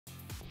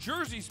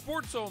Jersey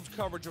Sports Zone's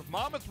coverage of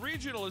Monmouth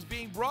Regional is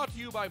being brought to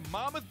you by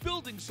Monmouth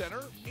Building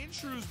Center in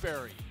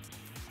Shrewsbury.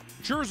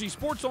 Jersey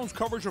Sports Zone's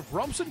coverage of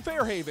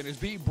Rumson-Fair is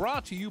being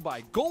brought to you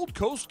by Gold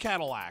Coast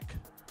Cadillac.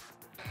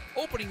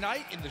 Opening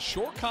night in the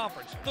Shore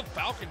Conference, the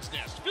Falcons'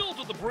 Nest filled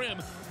to the brim.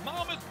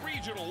 Monmouth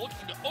Regional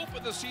looking to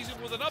open the season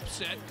with an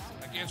upset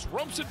against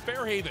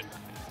Rumson-Fair.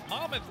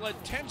 Monmouth led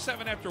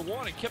 10-7 after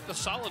one and kept the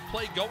solid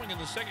play going in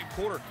the second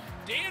quarter.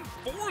 Dan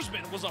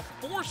Forsman was a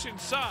force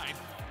inside.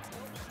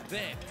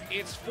 Then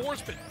it's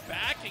Forsman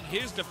backing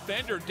his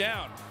defender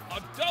down.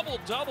 A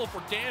double-double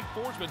for Dan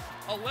Forsman,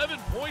 11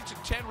 points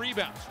and 10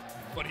 rebounds.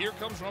 But here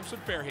comes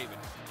Rumson-Fair.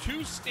 Two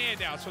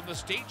standouts from the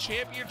state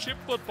championship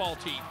football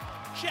team.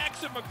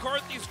 Jackson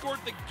McCarthy scored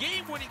the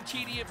game-winning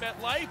TD at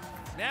MetLife.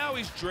 Now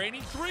he's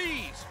draining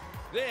threes.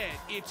 Then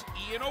it's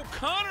Ian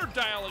O'Connor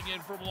dialing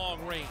in from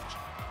long range.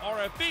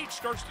 RFH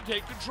starts to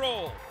take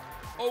control.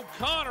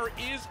 O'Connor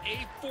is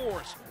a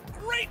force.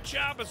 Great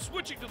job of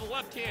switching to the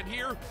left hand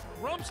here.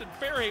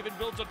 Rumson-Fair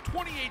builds a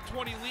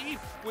 28-20 lead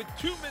with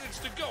 2 minutes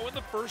to go in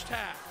the first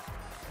half.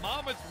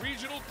 Monmouth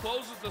Regional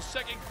closes the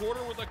second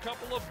quarter with a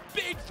couple of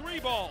big three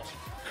balls.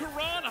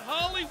 Karan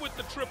Holly with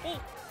the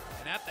triple.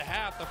 And at the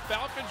half, the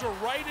Falcons are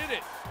right in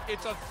it.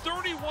 It's a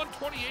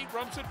 31-28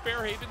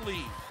 Rumson-Fair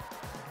lead.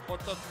 But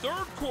the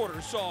third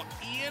quarter saw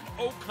Ian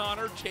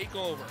O'Connor take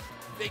over.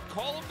 They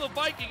call him the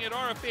Viking at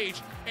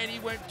RFH, and he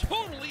went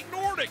totally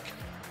Nordic.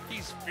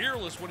 He's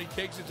fearless when he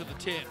takes it to the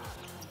tin.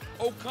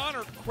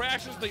 O'Connor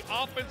crashes the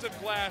offensive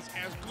glass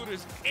as good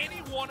as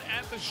anyone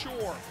at the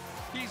Shore.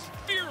 He's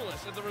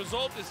fearless, and the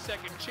result is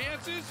second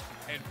chances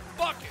and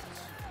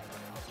buckets.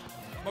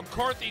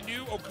 McCarthy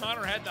knew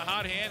O'Connor had the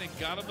hot hand and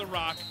got him the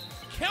rock.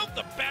 Count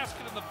the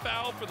basket and the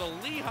foul for the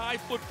Lehigh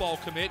football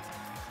commit.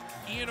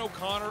 Ian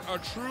O'Connor, a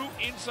true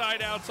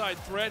inside-outside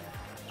threat.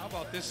 How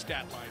about this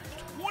stat line?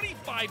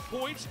 25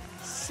 points,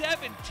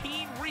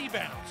 17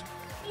 rebounds.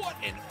 What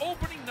an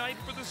opening night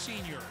for the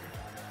senior.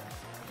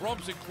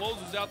 Rumson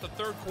closes out the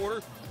third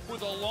quarter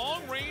with a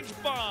long-range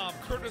bomb,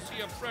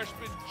 courtesy of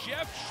freshman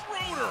Jeff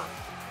Schroeder.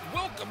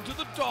 Welcome to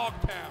the Dog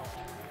Pound.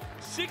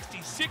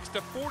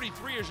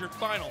 66-43 is your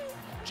final.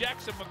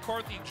 Jackson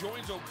McCarthy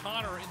joins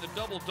O'Connor in the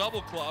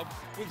double-double club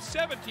with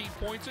 17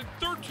 points and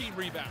 13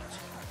 rebounds.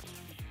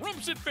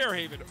 Rumson-Fair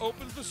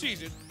opens the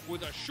season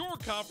with a Shore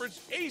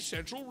Conference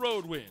A-Central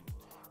road win.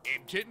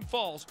 In Tinton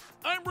Falls,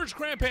 I'm Rich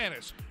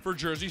Krampanis for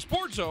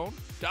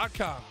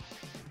JerseySportsZone.com.